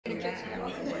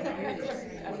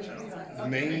The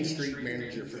Main Street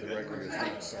manager, for the record, is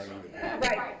not signing the paper.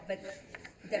 Right, but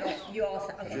you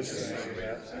also, okay. Just saying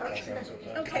that.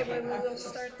 Okay, well, we will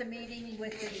start the meeting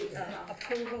with the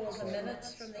approval of the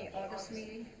minutes from the August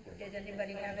meeting. Did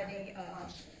anybody have any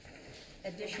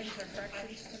additions or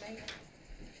corrections to make?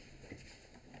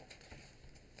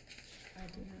 I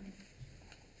do not.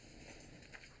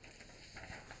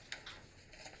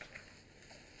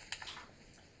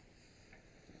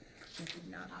 If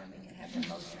not, then we can have a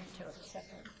motion to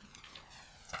accept it.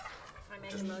 I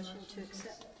make a motion to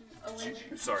accept.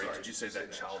 Sorry, did you say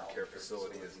that child care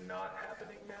facility is not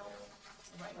happening now?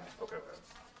 Right. Okay.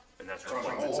 And that's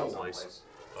reflected someplace?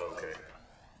 Okay.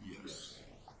 Yes.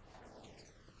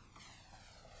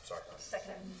 Sorry.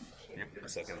 Second. Yep, I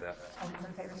second that. All those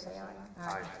in favor say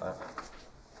aye. Aye.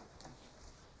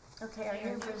 Okay, our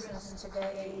new business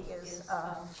today is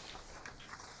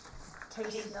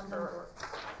case number,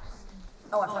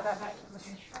 oh, I forgot.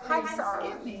 I'm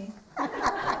sorry.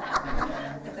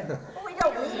 We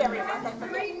don't need everyone.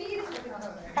 Great meeting.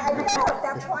 I know,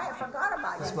 that's why I forgot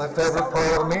about it. It's my favorite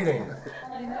part of the meeting.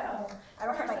 I know. I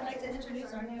don't have First, I'd my, like to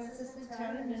introduce our new Assistant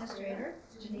Town Administrator,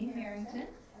 Janine Harrington,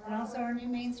 and also our new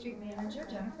Main Street Manager,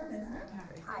 Jennifer Misner.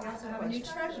 We also have a new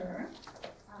Treasurer,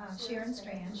 Sharon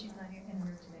Strand. She's not here in the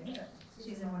room today, but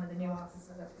she's in one of the new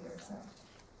offices up here, so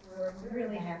we're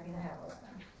really happy to have her.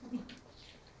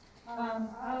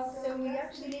 So we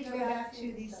actually need to go back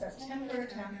to the September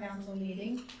Town Council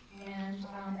meeting, and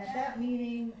at that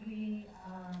meeting, we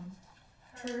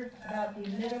heard about the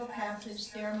Middle Passage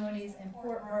Ceremonies and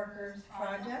Port Markers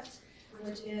Project,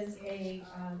 which is a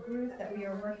group that we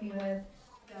are working with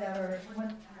that are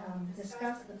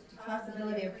discuss the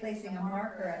possibility of placing a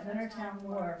marker at Leonardtown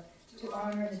Wharf to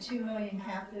honor the 2 million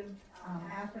captive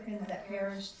Africans that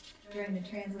perished during the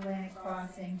transatlantic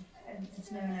crossing, and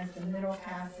it's known as the Middle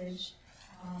Passage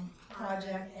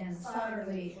project, and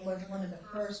Sotterley was one of the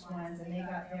first ones, and they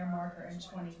got their marker in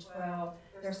 2012.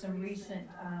 There's some recent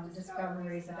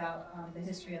discoveries about the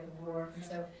history of the wharf, and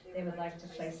so they would like to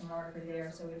place a marker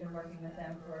there, so we've been working with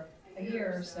them for a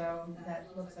year or so. That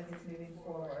looks like it's moving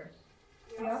forward.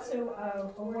 We also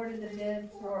awarded the bid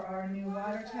for our new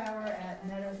water tower at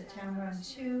Meadows at Town Run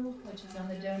 2, which is on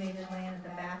the donated land at the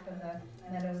back of the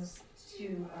Meadows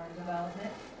 2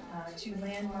 development, to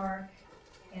Landmark,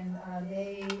 and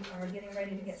they are getting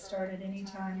ready to get started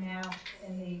anytime now.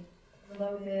 And the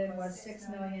low bid was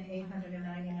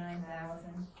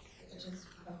 $6,899,000, which is,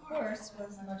 of course,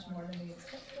 was much more than we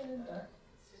expected, but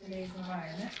today's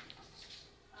environment.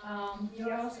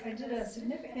 I did a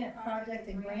significant project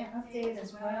and grant update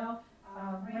as well.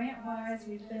 Grant-wise,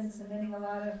 we've been submitting a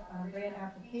lot of grant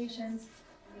applications.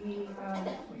 We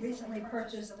recently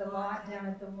purchased the lot down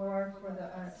at the wharf for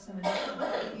some additional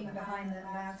parking behind the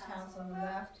last house on the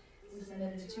left. We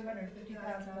submitted a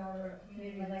 $250,000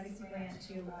 community legacy grant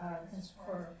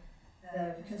for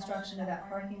the construction of that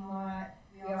parking lot.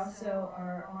 We also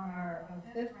are on our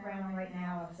 5th round right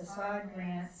now of facade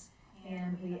grants,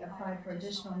 and we applied for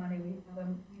additional money.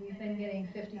 We've been getting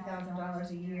 $50,000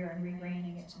 a year and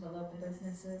re-granting it to the local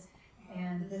businesses.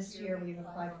 And this year we've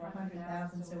applied for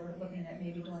 $100,000, so we're looking at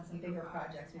maybe doing some bigger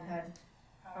projects. We've had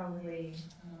probably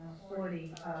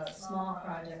 40 small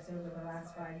projects over the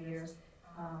last 5 years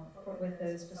with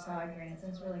those facade grants,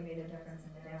 and it's really made a difference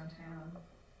in the downtown.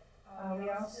 We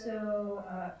also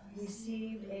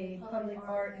received a public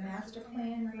art master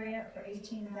plan grant for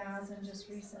 $18,000 just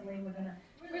recently. We're going to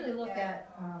really look at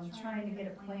trying to get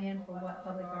a plan for what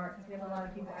public art, because we have a lot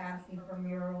of people asking for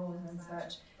murals and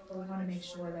such, but we want to make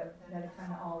sure that it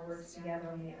kind of all works together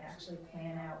and we actually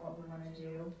plan out what we want to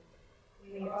do.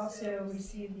 We also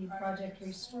received the Project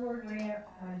Restore grant.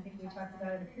 I think we talked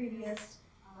about it at a previous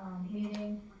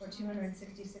meeting for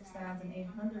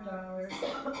 $266,800,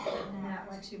 and that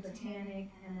went to Botanic,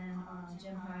 and then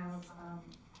Jim Hiles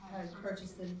has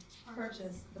purchased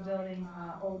the building,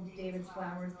 old David's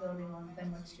Flowers building on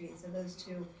Fenwick Street. So those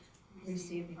two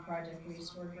received the Project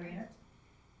Restore grant.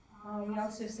 We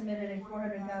also submitted a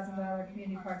 $400,000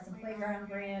 community parks and playground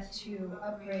grant to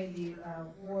upgrade the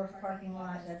wharf parking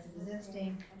lot that's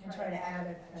existing and try to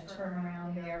add a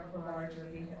turnaround there for larger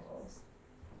vehicles.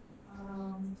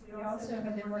 We also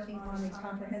have been working on the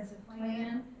comprehensive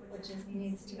plan, which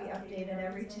needs to be updated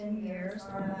every 10 years.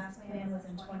 Our last plan was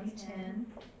in 2010,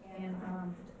 and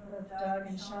both Doug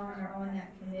and Sean are on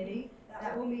that committee.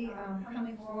 That will be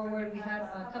coming forward. We had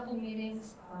a couple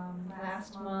meetings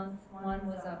last month. One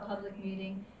was a public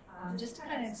meeting just to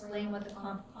kind of explain what the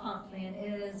comp plan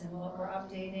is and what we're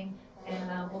updating.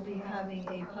 And we'll be having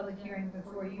a public hearing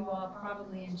before you all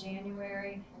probably in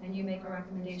January, and you make a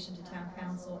recommendation to Town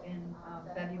Council in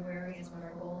February is what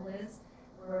our goal is.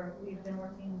 We've we've been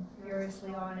working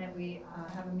furiously on it. We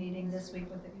have a meeting this week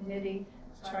with the committee,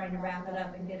 trying to wrap it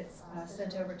up and get it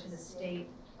sent over to the state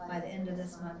by the end of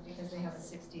this month, because they have a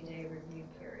 60-day review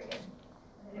period.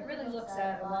 And it really looks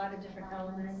at a lot of different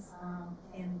elements,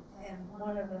 and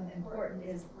one of them important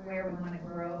is where we want to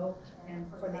grow, and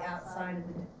for the outside of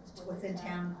the, within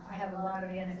town. I have a lot of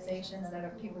annexations that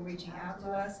are people reaching out to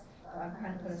us. I'm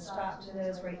trying to put a stop to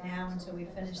those right now until we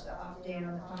finish the update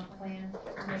on the comp plan,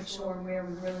 to make sure where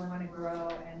we really want to grow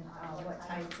and what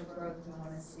types of growth we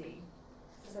want to see.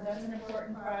 So that's an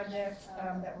important project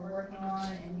that we're working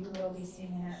on, and you will be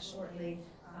seeing that shortly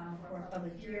for a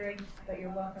public hearing, but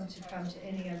you're welcome to come to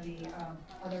any of the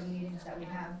other meetings that we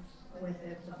have with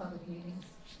the public meetings.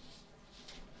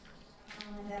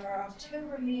 At our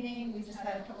October meeting, we just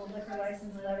had a couple of liquor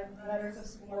license letters of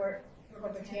support for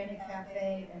Botanic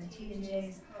Cafe and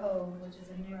T&J's Cove, which is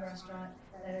a new restaurant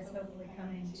that is hopefully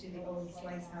coming to the old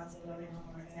Slice House building on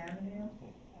Lawrence Avenue,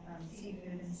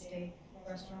 seafood and steak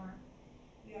restaurant.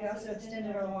 We also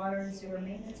extended our water and sewer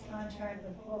maintenance contract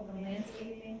with Fulton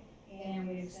Landscaping, and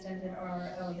we extended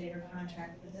our elevator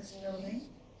contract for this building.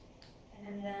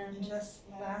 And then just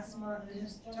last month,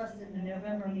 just in the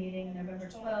November meeting, November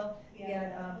 12th, we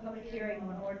had a public hearing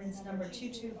on ordinance number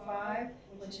 225,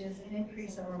 which is an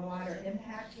increase of our water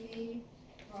impact fee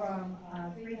from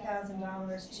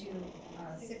 $3,000 to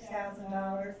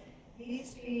 $6,000.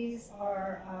 These fees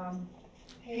are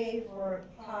paid for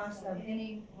costs of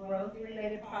any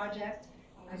growth-related project.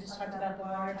 I just talked about the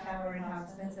water tower and how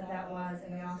expensive that was,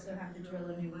 and we also have to drill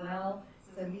a new well.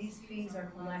 So these fees are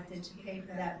collected to pay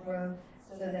for that growth,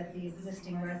 so that the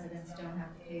existing residents don't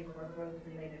have to pay for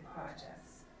growth-related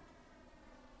projects.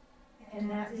 And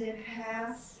that did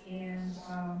pass, and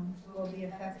will be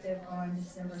effective on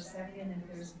December 2nd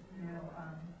if there's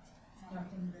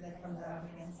nothing that comes out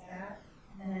against that.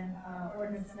 And then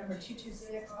ordinance number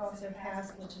 226 also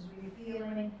passed, which is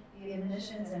repealing the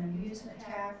admissions and amusement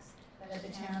tax that the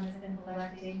town has been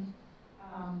collecting.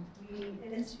 We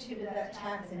instituted that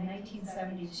tax in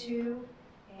 1972,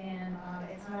 and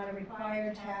it's not a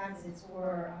required tax. It's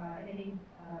for any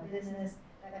business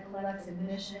that collects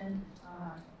admission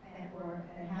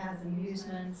and has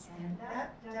amusements, and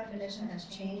that definition has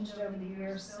changed over the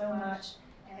years so much,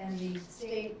 and the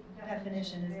state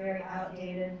definition is very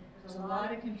outdated. There's a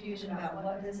lot of confusion about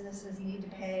what businesses need to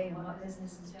pay and what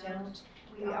businesses don't.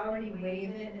 We already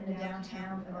waive it in the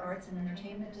downtown for the Arts and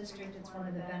Entertainment District. It's one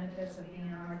of the benefits of being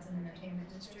an Arts and Entertainment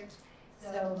District.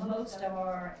 So most of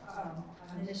our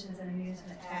admissions and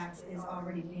amusement tax is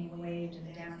already being waived in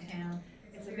the downtown.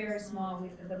 It's a very small,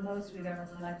 the most we've ever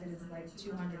collected is like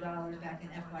 $200 back in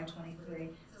FY23.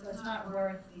 So it's not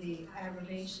worth the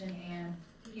aggravation and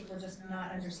people just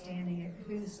not understanding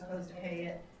who's supposed to pay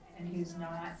it and who's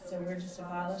not. So we're just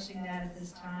abolishing that at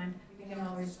this time. We can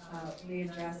always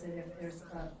readdress it if there's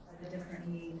a different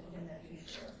need in the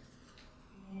future.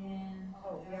 And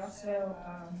we also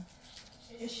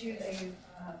issued a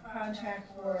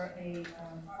contract for an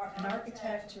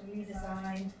architect to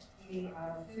redesign the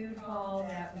food hall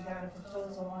that we got a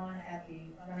proposal on at the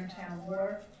Leonardtown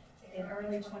Wharf. In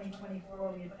early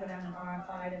 2024, we had put out an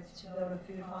RFI to build a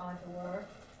food hall at the wharf.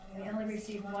 We only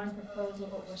received one proposal,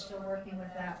 but we're still working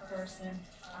with that person.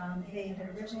 They had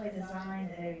originally designed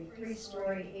a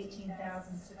 3-story,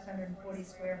 18,640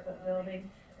 square foot building.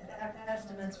 The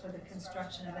estimates for the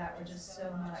construction of that were just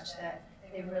so much that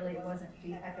it wasn't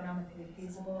economically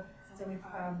feasible. So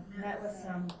we've met with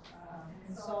some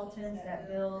consultants that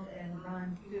build and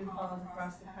run food halls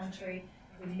across the country.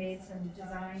 We've made some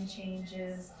design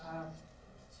changes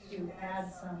to add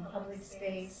some public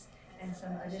space and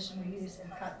some additional use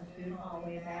and cut the food hall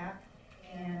way back.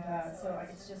 And so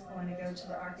it's just going to go to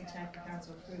the architect, the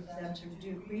council approved them to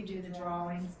redo the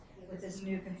drawings with this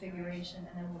new configuration,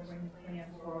 and then we'll bring the plan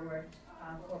forward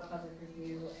for public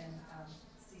review and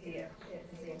see if it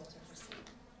is able to proceed.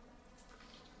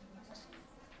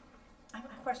 I have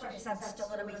a question, is that still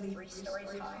gonna be 3 stories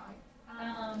high?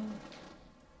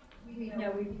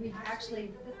 We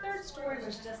actually, the 3rd story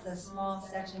was just a small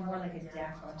section, more like a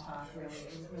deck on top, really.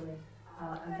 It was really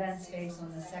event space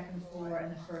on the 2nd floor,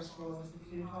 and the 1st floor was the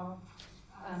food hall.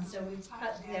 So we've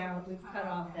cut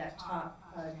off that top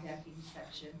decking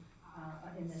section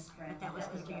in this frame. That was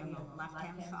gonna be on the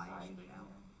left-hand side.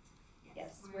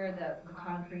 Yes, where the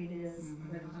concrete is,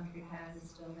 where the concrete pad is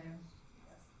still there.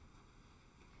 Yes.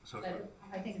 So But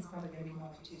I think it's probably gonna be more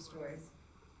than 2 stories.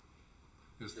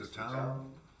 is the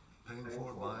town paying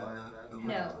for it, buying that building?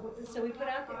 No, so we put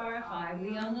out the RFI,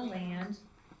 we own the land,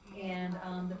 and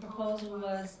the proposal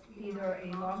was either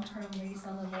a long-term lease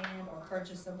on the land or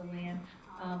purchase of the land.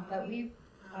 But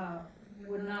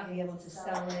would not be able to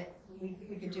sell it. We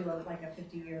could do like a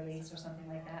 50-year lease or something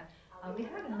like that. We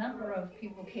had a number of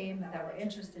people came that were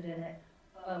interested in it,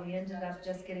 but we ended up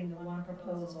just getting the one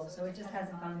proposal, so it just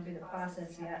hasn't gone through the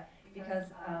process yet, because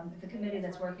the committee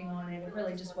that's working on it, it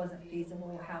really just wasn't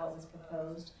feasible how it was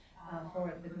proposed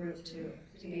for the group to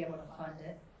be able to fund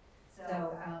it.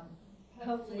 So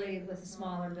hopefully with a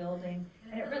smaller building,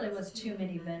 and it really was too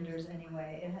many vendors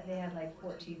anyway. They had like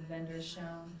 14 vendors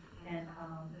shown, and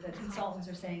the consultants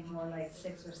are saying more like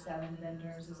 6 or 7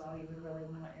 vendors is all you would really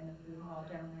want in a food hall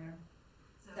down there.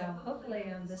 So hopefully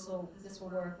this will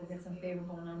work. We'll get some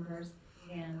favorable numbers,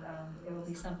 and it will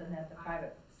be something that the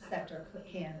private sector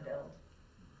can build.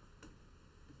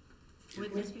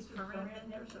 Would this be permanent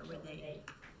vendors, or would they?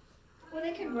 Well,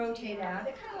 they can rotate out.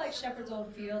 It kind of like Shepherd's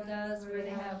Old Field does, where they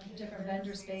have different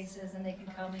vendor spaces and they can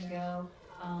come and go.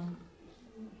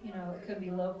 You know, it could be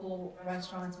local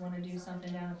restaurants want to do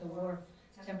something down at the wharf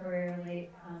temporarily.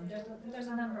 There's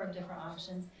a number of different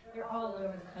options. They're all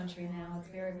over the country now. It's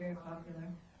very, very popular.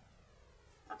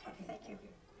 Okay, thank you.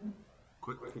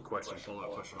 Quick question,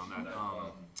 follow-up question on that.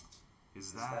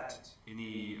 Is that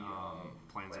any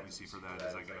plans that we see for that?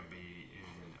 Is that going to be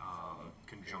in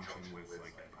conjunction with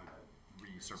like a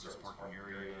resurfaced parking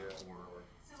area, or?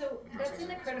 So that's in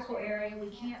the critical area. We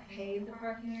can't pave the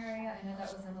parking area. I know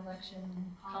that was an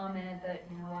election comment that,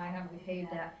 you know, why haven't we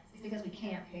paved that? It's because we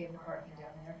can't pave the parking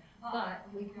down there. But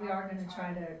we are going to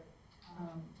try to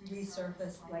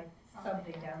resurface like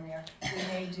something down there. We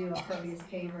may do a pervious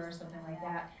paver or something like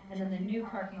that. And then the new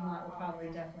parking lot will probably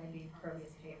definitely be pervious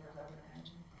pavers, I would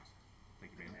imagine.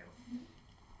 Thank you, ma'am.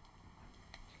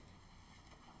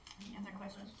 Any other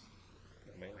questions?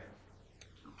 Okay.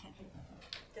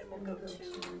 Then we'll go to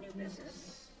new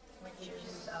business, which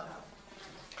is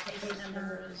case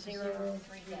number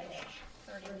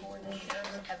 03-34, the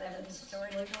Sheriff's Evidence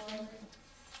Storage Building.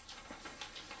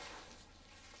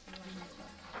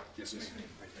 Yes, ma'am.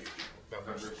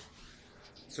 Members.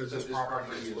 So this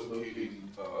property is located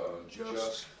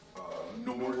just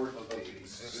north of the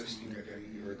existing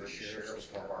or the Sheriff's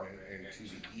Department, and to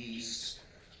the east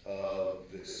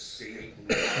of the state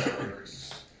police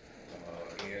barracks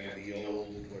and the old,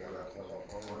 what I call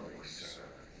armory center.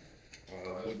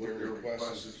 What their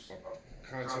request is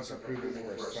concept approval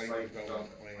for a site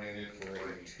development plan for a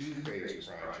 2-phase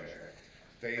project.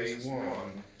 Phase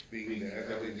 1 being the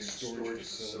evidence storage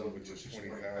facility, which is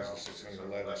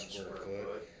 20,611 square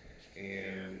foot,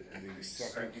 and the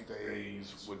second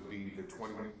phase would be the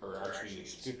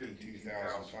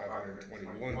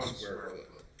 52,521 square foot.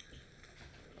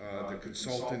 The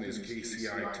consultant is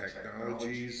KCI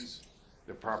Technologies.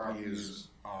 The property is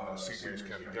St. Mary's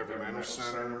County Governmental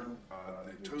Center.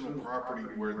 The total property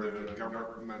where the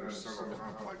governmental center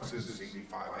complex is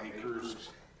 85 acres,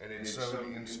 and it's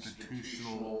an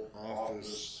institutional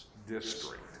office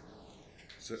district.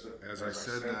 So, as I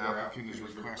said, the applicant is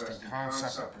requesting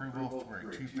concept approval for a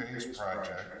 2-phase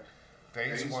project.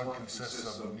 Phase 1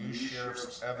 consists of the new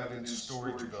Sheriff's Evidence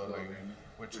Storage Building,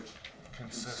 which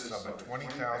consists of a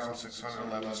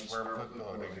 20,611 square foot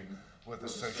building with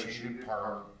associated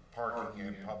parking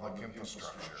and public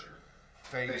infrastructure.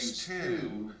 Phase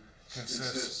 2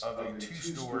 consists of a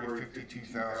 2-story,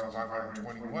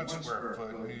 52,521 square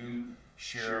foot new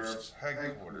Sheriff's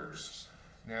headquarters.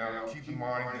 Now, keep in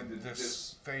mind that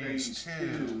this Phase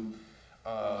 2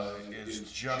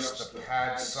 is just the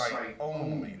pad site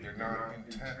only. They're not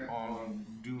intent on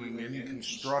doing any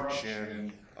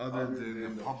construction other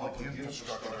than the public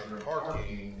infrastructure and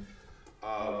parking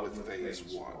with Phase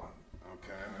 1.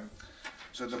 Okay?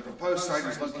 So the proposed site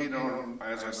is located on,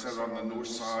 as I said, on the north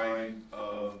side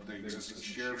of the existing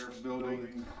sheriff's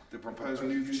building. The proposed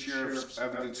new sheriff's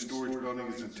evidence storage building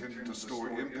is intended to store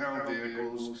impound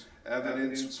vehicles,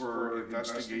 evidence for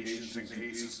investigations and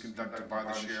cases conducted by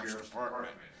the sheriff's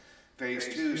department. Phase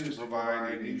 2 is to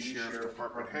provide a new sheriff's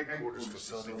department headquarters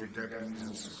facility for deputies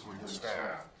and supporting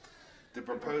staff. The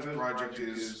proposed project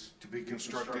is to be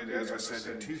constructed, as I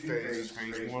said, in 2 phases.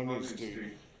 Phase 1 is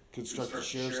to construct the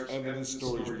Sheriff's Evidence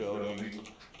Storage Building.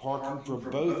 Parking for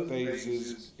both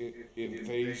phases in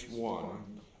Phase 1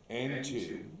 and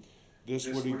 2. This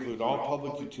would include all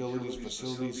public utilities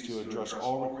facilities to address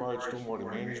all required stormwater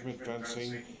management,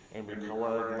 fencing, and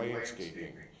required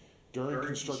landscaping. During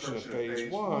construction of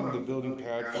Phase 1, the building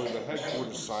pad for the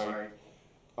headquarters site,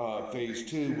 Phase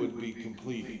 2, would be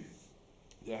completed.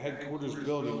 The headquarters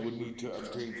building would need to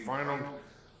obtain final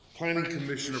Planning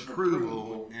Commission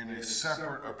approval in a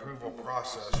separate approval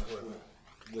process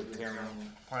with the Town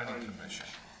Planning Commission.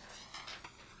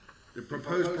 The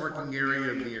proposed parking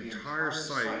area of the entire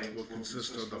site will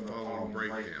consist of the following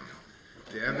breakdown.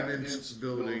 The Evidence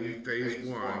Building, Phase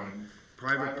 1,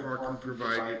 Private parking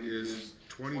provided is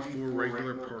 24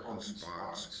 regular parking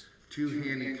spots, 2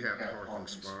 handicap parking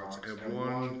spots, and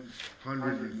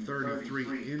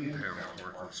 133 impound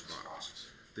parking spots.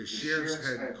 The Sheriff's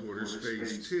Headquarters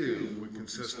Phase 2 would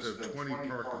consist of 20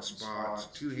 parking spots,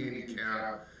 2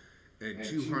 handicap, and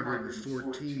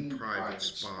 214 private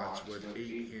spots with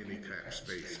 8 handicap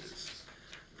spaces.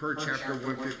 Per Chapter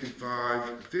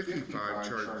 155,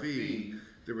 Chart B,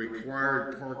 the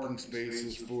required parking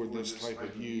spaces for this type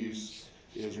of use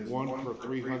is 1 per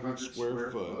 300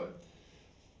 square foot.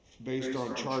 Based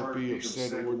on Chart B of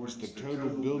said ordinance, the total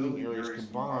building areas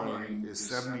combined is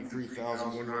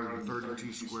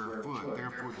 73,132 square foot.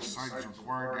 Therefore, the site is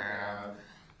required to have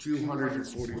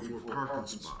 244 parking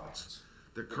spots.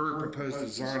 The current proposed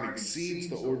design exceeds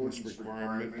the ordinance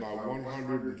requirement by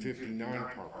 159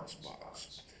 parking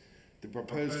spots. The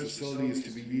proposed facility is to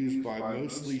be used by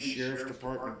mostly Sheriff's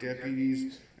Department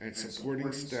deputies and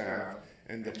supporting staff,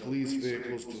 and the police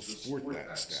vehicles to support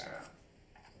that staff.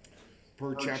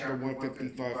 Per Chapter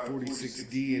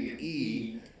 155-46D and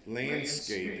E,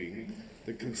 landscaping,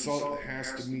 the consultant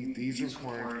has to meet these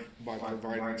requirements by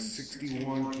providing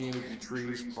 61 canopy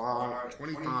trees,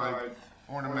 25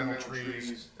 ornamental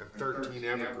trees, and 13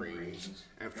 evergreens,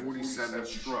 and 47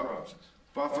 shrubs.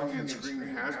 Buffering and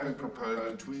screening has been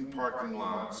proposed between parking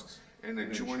lots and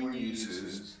adjoining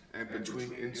uses, and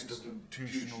between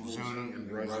institutional zoning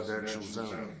and residential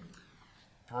zoning.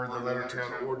 Per the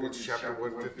Leonardtown Ordinance, Chapter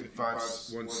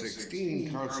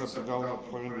 155-116, Concept Development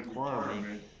Plan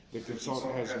Requirement, the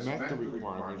consultant has met the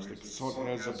requirements. The consultant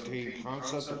has obtained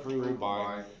concept approval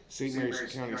by St. Mary's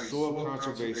County Soil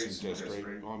Conservation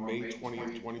District on May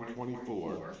 20th,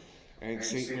 2024, and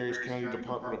St. Mary's County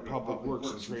Department of Public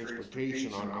Works and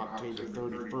Transportation on October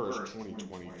 31st,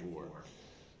 2024.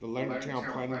 The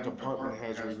Leonardtown Planning Department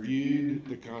has reviewed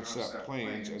the concept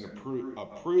plans and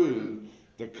approved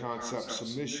the concept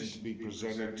submission to be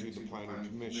presented to the Planning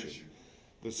Commission.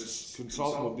 The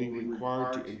consultant will be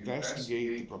required to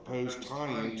investigate the proposed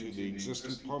tie-in to the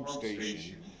existing pump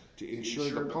station to ensure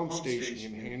the pump station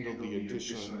can handle the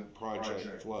additional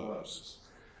project flows.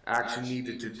 Action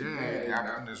needed today, the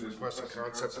applicant is requesting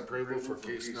concept approval for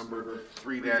case number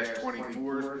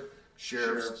 3-24,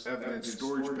 Sheriff's Evidence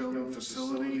Storage Building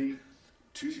Facility,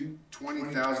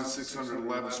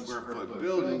 20,611 square foot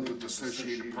building with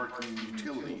associated parking and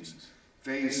utilities.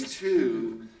 Phase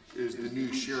 2 is the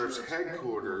new Sheriff's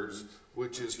Headquarters,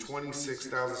 which is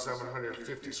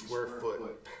 26,750 square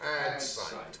foot pad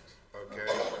site. Okay,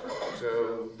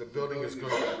 so the building is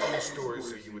going to be 2 stories,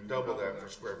 so you would double that for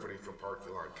square footage for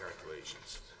parking lot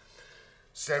calculations.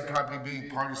 Said property being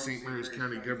part of St. Mary's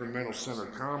County Governmental Center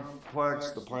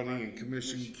Complex, the Planning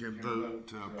Commission can vote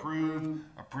to approve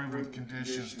with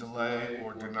conditions, delay,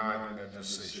 or deny the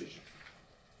decision.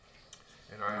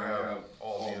 And I have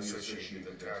all the associated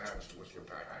attachments with your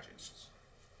packages.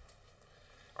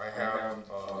 I have,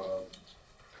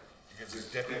 because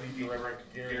Deputy Director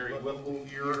Gary Whipple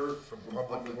here from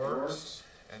Public Works,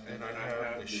 and then I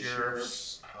have the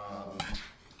Sheriff's,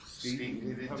 Steve,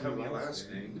 you didn't tell me your last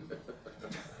name.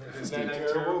 Isn't that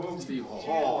terrible? Steve Hall.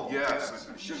 Hall, yes,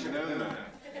 I should have known that.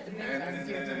 And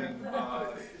then,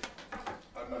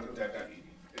 another deputy,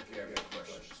 if you have any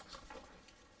questions.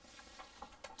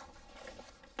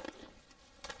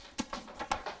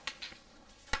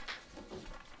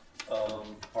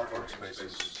 Parking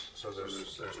spaces, so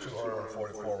there's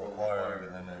 244 required,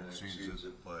 and then it exceeds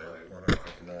it by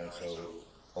 159, so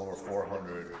over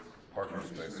 400 parking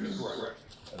spaces. Correct.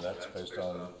 And that's based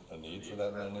on a need for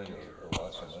that many, or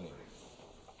why so many?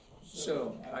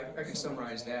 So I can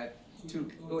summarize that,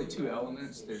 really two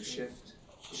elements. There's shift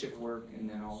work, and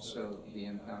then also the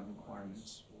impound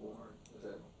requirements for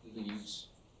the use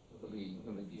of the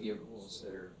vehicles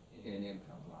that are in an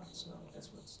impound lot. So that's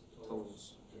what's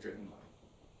totals driven by.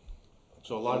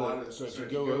 So so if you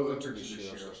go over to the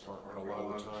Sheriff's Department, a lot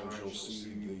of times you'll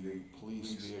see the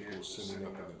police vehicles sitting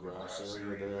up in the grass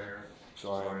area there.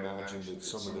 So I imagine that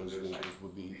some of those vehicles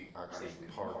would be actually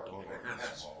parked on the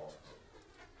asphalt.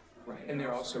 Right, and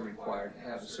they're also required to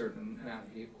have a certain amount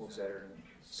of vehicles that are in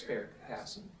spare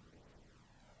capacity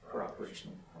for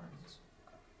operational requirements.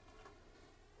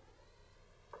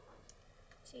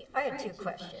 See, I have 2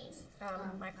 questions.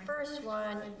 My first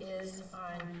one is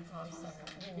on, oh, I'm sorry, I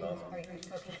didn't know, okay,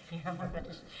 yeah, I'm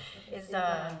finished, is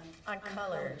on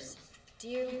colors.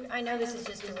 I know this is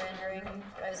just a rendering,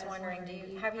 but I was wondering,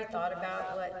 have you thought about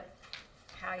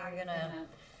how you're gonna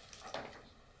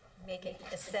make it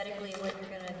aesthetically, what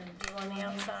you're gonna do on the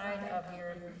outside of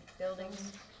your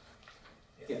buildings?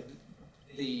 Yeah,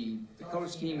 the color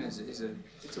scheme it's a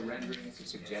rendering, it's a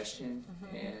suggestion,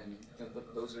 and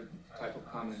those are type of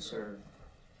comments are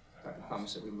type of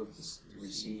comments that we look to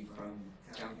receive from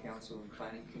town council and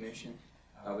planning commission.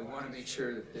 We want to make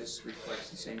sure that this reflects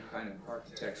the same kind of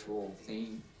architectural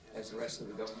theme as the rest of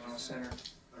the governmental center,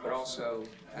 but also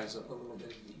has a little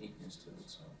bit of uniqueness to it,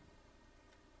 so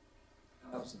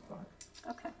that was the thought.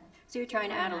 Okay, so you're trying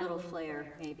to add a little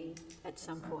flair, maybe, at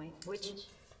some point, which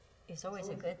is always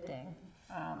a good thing.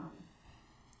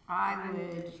 I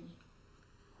would,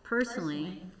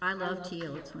 personally, I love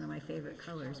teal, it's one of my favorite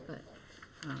colors, but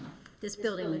this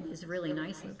building is really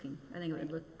nice looking. I think it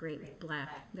would look great with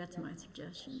black. That's my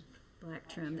suggestion, black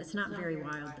trim. It's not very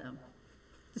wild, though.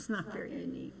 It's not very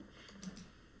unique.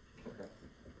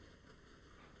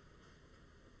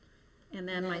 And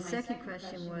then my second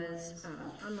question was,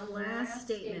 on the last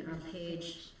statement on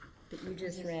page that you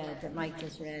just read, that Mike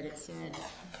just read, it said,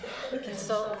 the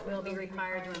consultant will be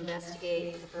required to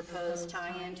investigate the proposed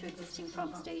tie-in to existing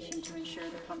pump station to ensure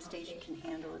the pump station can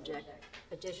handle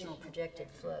additional projected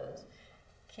flows.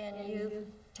 Can you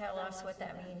tell us what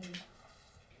that means?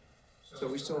 So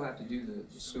we still have to do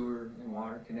the sewer and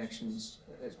water connections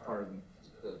as part of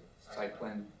the site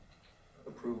plan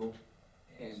approval.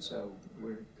 And so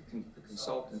the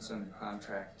consultant's under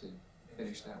contract to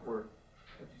finish that work,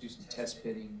 do some test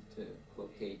pitting to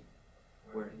locate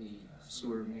where the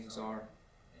sewer mains are,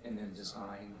 and then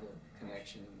design the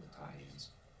connection and the tie-ins.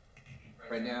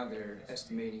 Right now, they're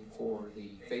estimating for the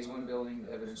phase 1 building,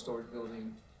 the evidence storage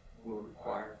building, will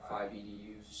require 5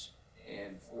 EDUs,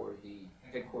 and for the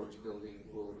headquarters building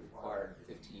will require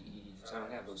 15 EDUs. I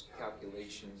don't have those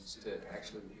calculations to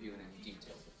actually review in any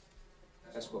detail.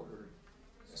 That's what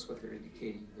they're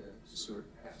indicating the sewer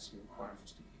capacity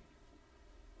requirements to be.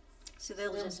 So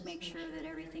they'll just make sure that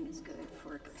everything is good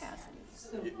for capacity.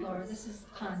 So Laura, this is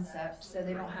concept, so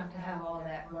they don't have to have all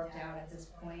that worked out at this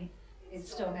point.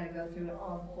 It's still gonna go through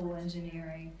all the full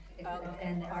engineering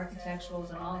and the architecturals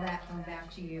and all that come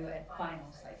back to you at final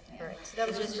site plan. Right, so that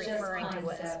was just referring to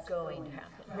what's concept. going to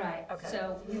happen. Right, Okay.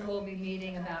 so we will be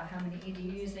meeting about how many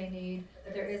EDUs they need.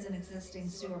 There is an existing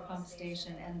sewer pump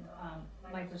station, and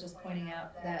Mike was just pointing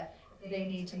out that they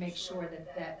need to make sure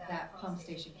that pump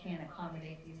station can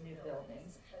accommodate these new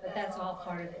buildings. But that's all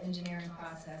part of the engineering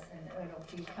process, and it'll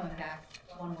be coming back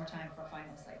one more time for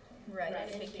final site plan. Right,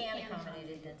 and if it can accommodate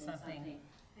it, then something.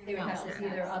 They would have to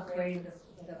either upgrade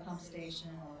the pump station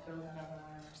or build another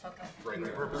one or something. Okay. Right, the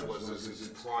purpose was this is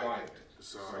private,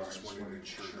 so I just wanted to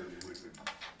ensure that it would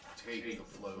take the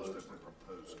flows that were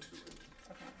proposed to it.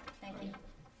 Okay, thank you.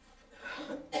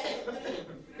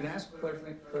 Can I ask a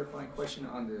clarifying question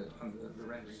on the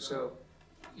rendering? So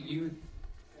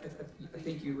I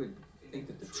think you would think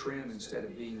that the trim, instead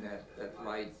of being that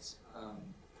light,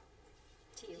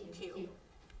 Teal.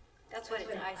 That's what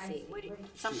I see. What do you,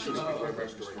 some She's people,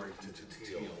 restoring to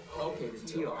teal. okay, the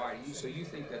teal, all right, so you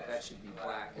think that should be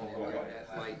black and then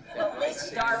that light,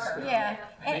 it's darker. Yeah,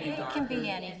 and it can be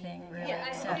anything, really.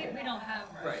 Yeah, So, we don't have.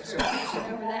 right, so,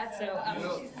 Over that, so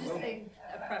Well, she's just saying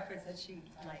a preference that she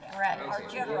likes. right, our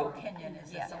general opinion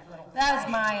is it's a little. That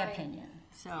is my opinion,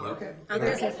 so. Okay.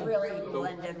 Others have really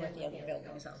blended with the other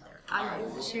buildings out there.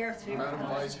 The sheriff's view. Madam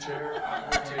Vice Chair, I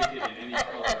will take it in any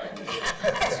color I can get.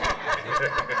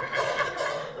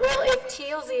 Well, if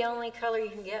teal's the only color you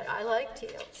can get, I like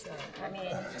teal, so, I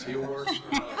mean. Teal works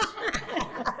for us.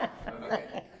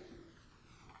 okay.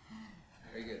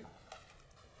 Very good.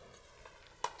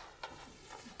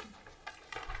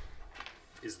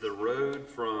 Is the road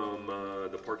from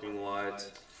the parking lot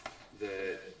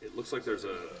that, it looks like there's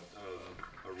a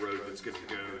road that's gonna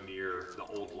go near the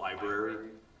old library?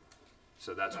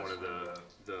 So that's one of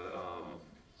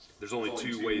there's only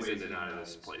two ways in and out of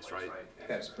this place, right?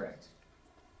 That's correct.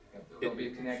 There'll be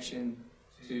a connection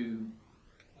to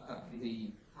the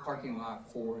parking lot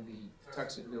for the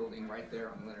Tuxet building right there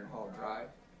on Leonard Hall Drive.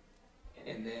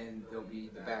 And then there'll be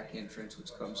the back entrance,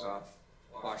 which comes off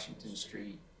Washington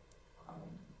Street,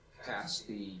 past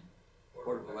the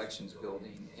Board of Elections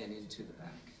building and into the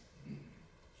back.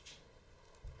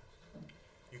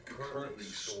 You currently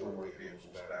store vehicles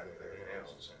back at their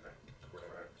houses,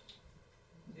 correct?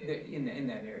 In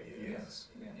that area, yes.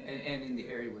 Yeah. And in the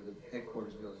area where the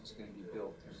headquarters building is going to be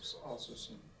built, there's also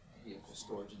some vehicle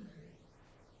storage in there.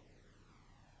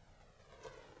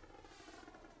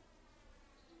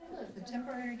 The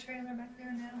temporary trailer back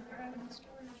there now, private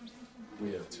storage or something?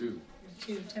 We have two.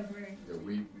 Two temporary, Yeah,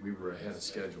 we were ahead of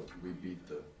schedule. We beat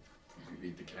the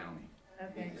county.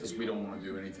 okay, Because we don't want to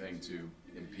do anything to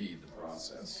impede the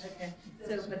process. okay.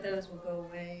 So, but those will go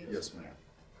away? Yes, ma'am.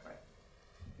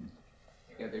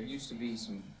 Yeah, there used to be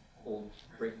some old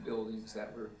brick buildings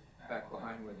that were back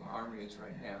behind where the armory is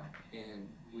right now, and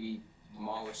we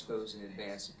demolished those in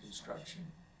advance of construction.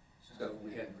 So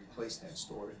we had to replace that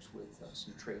storage with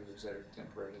some trailers that are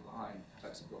temporarily behind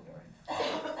Tuxedo building right now.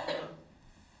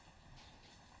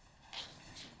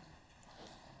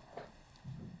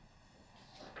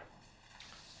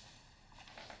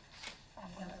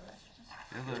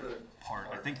 The other part,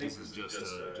 I think this is just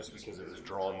because it was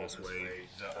drawn this way,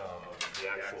 the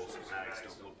actual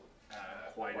schematics don't look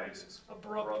quite as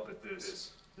abrupt, but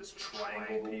this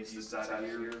triangle piece that's out of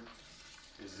here,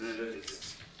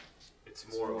 it's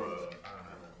more of a, I don't know,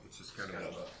 it's just kind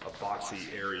of a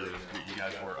boxy area that you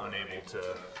guys were unable to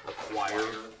acquire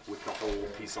with the whole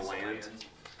piece of land.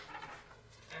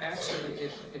 Actually,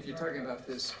 if you're talking about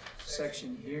this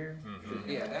section here,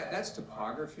 yeah, that's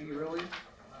topography really.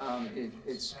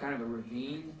 It's kind of a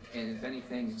ravine, and if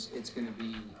anything, it's going to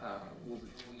be, we'll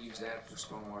use that for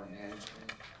stormwater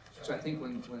management. So I think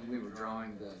when we were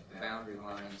drawing the boundary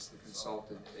lines, the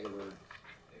consultant,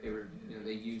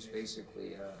 they used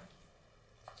basically a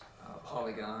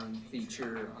polygon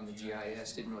feature on the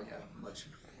GIS, didn't really have much,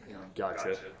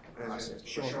 Gotcha. process.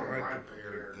 Sean, I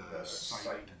prepared the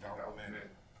site development,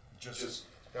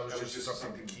 that was just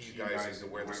something to key you guys into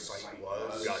where the site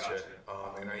was. Gotcha.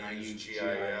 And I used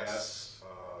GIS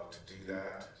to do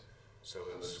that, so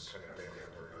it's kind of down.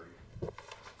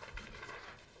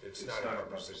 It's not a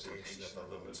representation of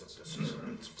the limits of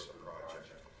disturbance for the project.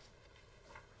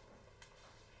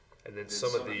 And then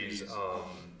some of these,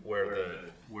 where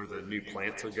the new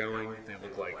plants are going, they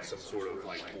look like some sort of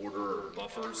like border or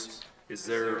buffers. Is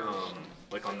there,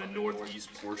 like on the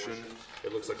northeast portion,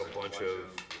 it looks like a bunch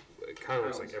of, it kind of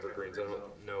looks like evergreens. I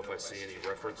don't know if I see any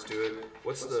reference to it.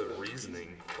 What's the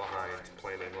reasoning behind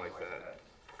planting like that?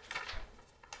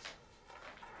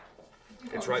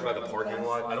 It's right by the parking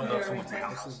lot. I don't know if someone's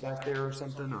house is back there or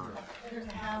something, or. There's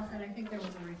a house, and I think there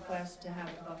was a request to have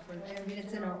a buffer. I mean,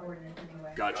 it's in our ordinance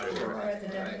anyway. Gotcha.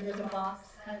 There's a box,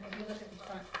 kind of, if you look at the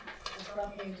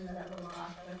front page of that little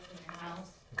box, that's the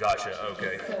house. Gotcha,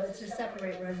 okay. So it's to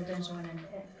separate residential and,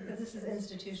 because this is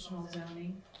institutional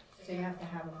zoning, so you have to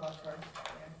have a buffer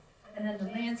there. And then the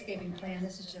landscaping plan,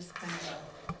 this is just kind of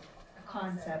a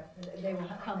concept. They will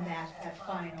come back at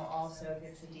final also,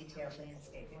 gets the detailed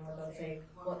landscaping, where they'll say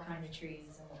what kind of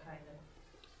trees and what kind of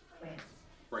plants.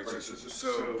 Right,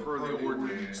 so per the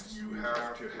ordinance, you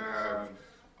have to have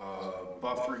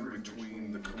buffering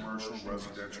between the commercial and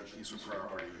residential piece of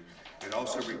property. It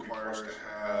also requires to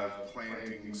have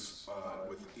plantings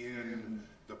within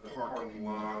the parking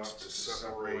lots to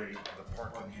separate the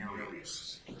parking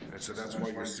areas. And so that's why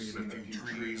you're seeing a few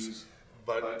trees.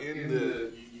 But in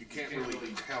the, you can't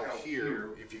really tell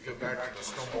here, if you go back to the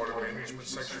stormwater management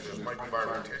section, there's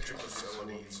microenvironmental retention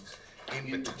facilities in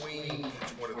between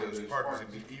each one of those parkings.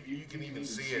 And you can even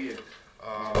see it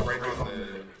right on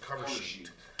the cover sheet.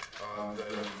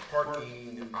 The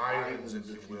parking islands, if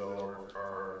you will,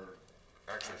 are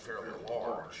actually fairly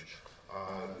large,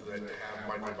 that have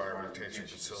microenvironmental retention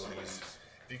facilities.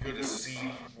 If you go to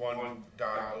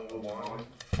C1.01,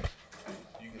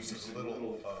 you can see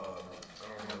little,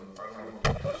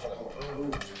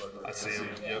 I see them,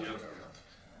 yep.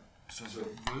 So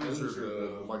those are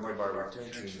the microenvironmental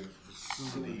retention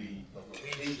facility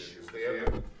locations. They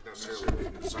haven't necessarily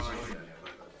been designed yet,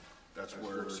 but that's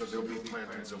where, so there'll be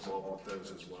plantings involved with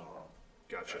those as well.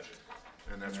 Gotcha.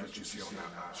 And that's what you see on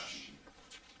that last sheet.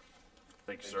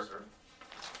 Thank you, sir.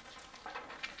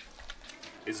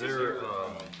 Is there,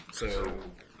 so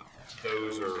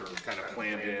those are kind of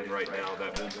planned in right now,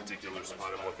 that one particular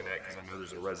spot I'm looking at, because I know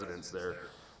there's a residence there.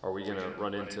 Are we gonna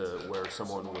run into where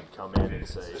someone would come in and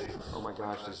say, oh my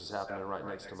gosh, this is happening right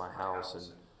next to my house,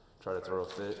 and try to throw a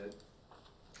fit?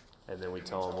 And then we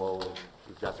tell them, well,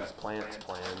 we've got these plants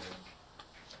planned.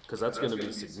 Because that's gonna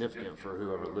be significant for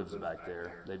whoever lives back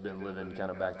there. They've been living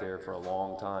kind of back there for a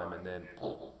long time, and then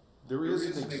There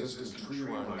is an existing tree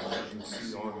line that you can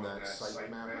see on that site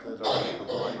map that I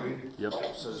provided. Yep.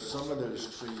 So some of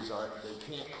those trees are, they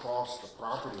can't cross the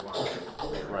property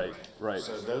line. Right.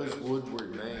 So those would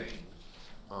remain.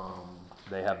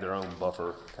 They have their own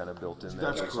buffer kind of built in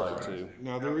there. That's correct. Too.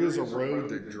 Now, there is a road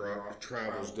that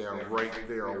travels down right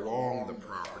there along the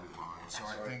property line. So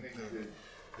I think that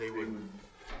they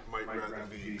might rather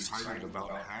be excited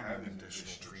about having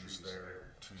additional trees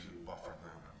there to buffer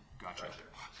them. Gotcha.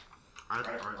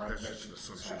 That's just an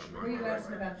assumption of Were you mine.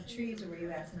 asking about the trees, or were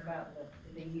you asking about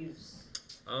the use?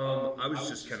 I was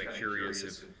just kind of curious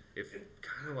if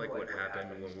kind of like what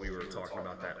happened when we were talking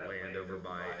about that land over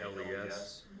by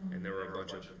LES, and there were a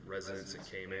bunch of residents that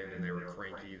came in and they were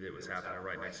cranky that was happening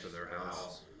right next to their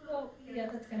house. Well, yeah,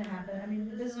 that's gonna happen. I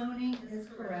mean, the zoning is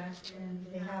correct, and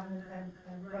they have a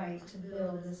right to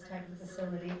build this type of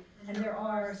facility. And there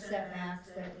are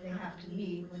setbacks that they have to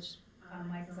meet, which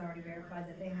Mike has already verified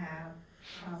that they have.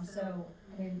 So,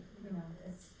 I mean, you know,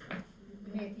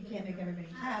 you can't make everybody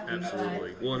happy,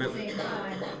 Absolutely. but Well, at the same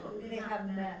time, they have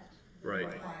met the Right.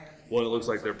 requirements. Well, it looks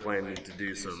like they're planning to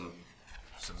do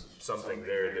something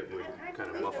there that would kind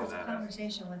of I muffle believe there was a that.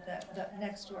 conversation with the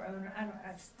next door owner, I don't,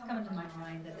 it's coming to my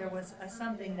mind that there was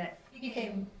something that he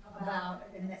came about,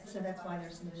 and so that's why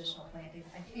there's some additional planting.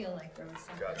 I feel like there was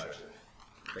something. Gotcha.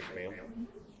 Thank you, ma'am.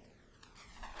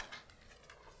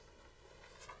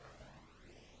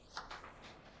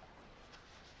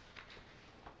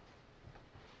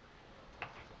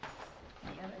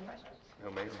 Any other questions? No,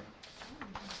 ma'am.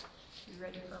 You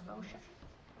ready for a motion?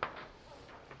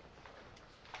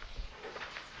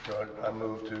 So I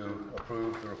move to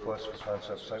approve the request for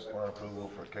concept site plan approval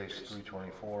for case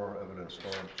 324, evidence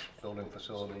storage building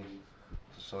facility,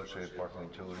 associated parking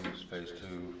utilities, phase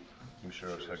 2, new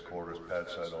sheriff's headquarters, pad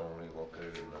site only,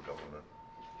 located in the government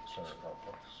center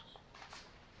complex.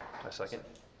 A second?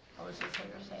 All those in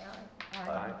favor say aye.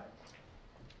 Aye.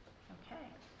 Okay.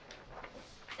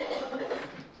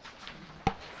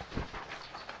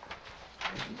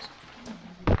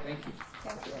 Thank you.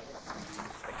 Thank you.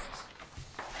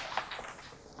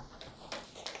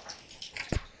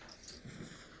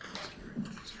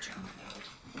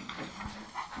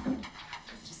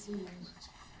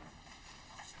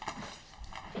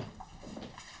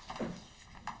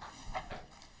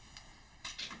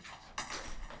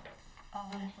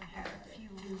 We have a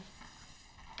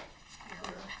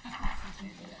few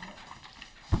here.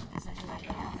 Does anybody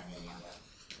have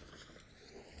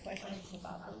any questions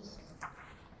about those?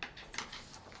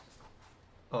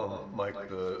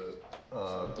 Mike,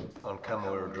 on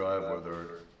Camilleri Drive where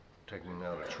they're taking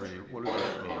out a tree, what does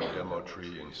that mean, demo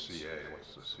tree in CA?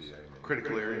 What's the CA mean?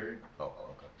 Critical area. Oh,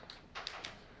 okay.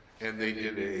 And they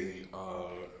did a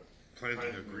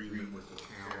planting agreement with the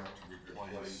town to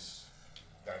replace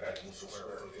that actual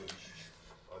square footage.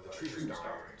 The trees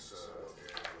died, so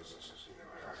it was, you know,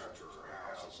 a hazard to her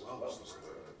house as well as the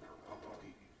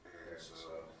puppy. And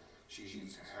so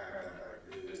she's had that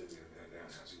removed and then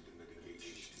asked to do the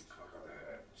mitigation to cover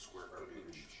that square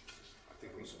footage. I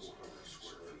think it was 400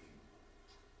 square feet.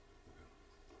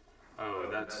 Oh,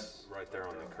 that's right there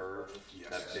on the curve,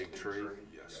 that big tree?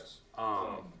 Yes.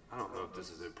 I don't know if this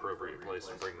is the appropriate place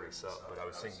to bring this up, but I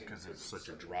was thinking because it's such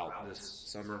a drought this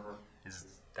summer, is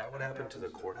that what happened to the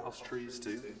courthouse trees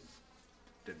too?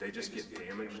 Did they just get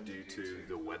damaged due to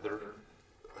the weather?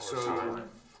 So,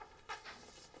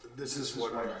 this is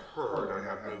what I heard, I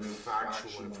have no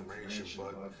factual information,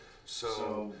 but,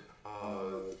 so,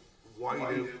 white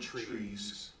oak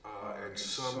trees, and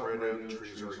some red oak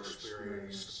trees are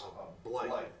experiencing a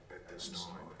blight at this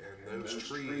time. And those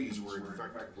trees were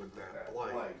infected with that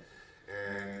blight.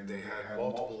 And they had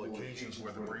multiple occasions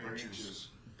where the branches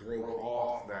broke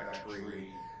off that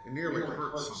tree and nearly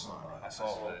hurt somebody. I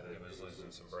saw that it was losing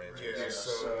some branches. Yeah,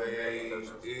 so they,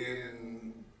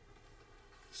 in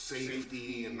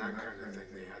safety and that kind of thing,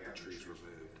 they had the trees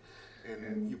removed.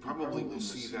 And you probably will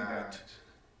see that,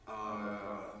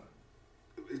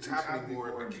 it's happening more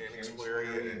in Mechanicsville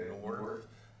area and north,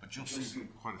 but you'll see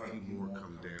quite a few more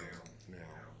come down now.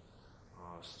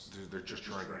 They're just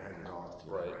trying to head it off.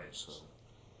 Right. So.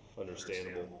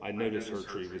 Understandable. I noticed her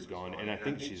tree was gone, and I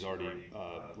think she's already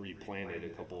replanted a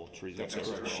couple of trees. That's correct.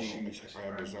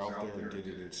 I was out there and did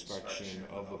an inspection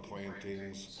of the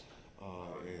plantings,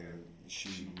 and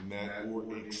she met or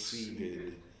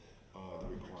exceeded the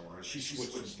requirements. She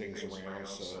switched some things around,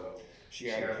 so she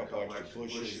added a couple extra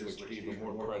bushes, which gave her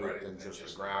more credit than just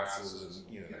the grasses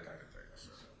and, you know, that kind of thing. So.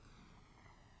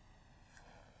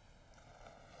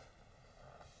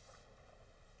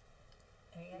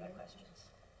 Any other questions?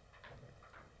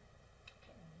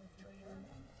 Okay,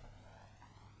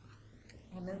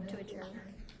 I move to adjourn.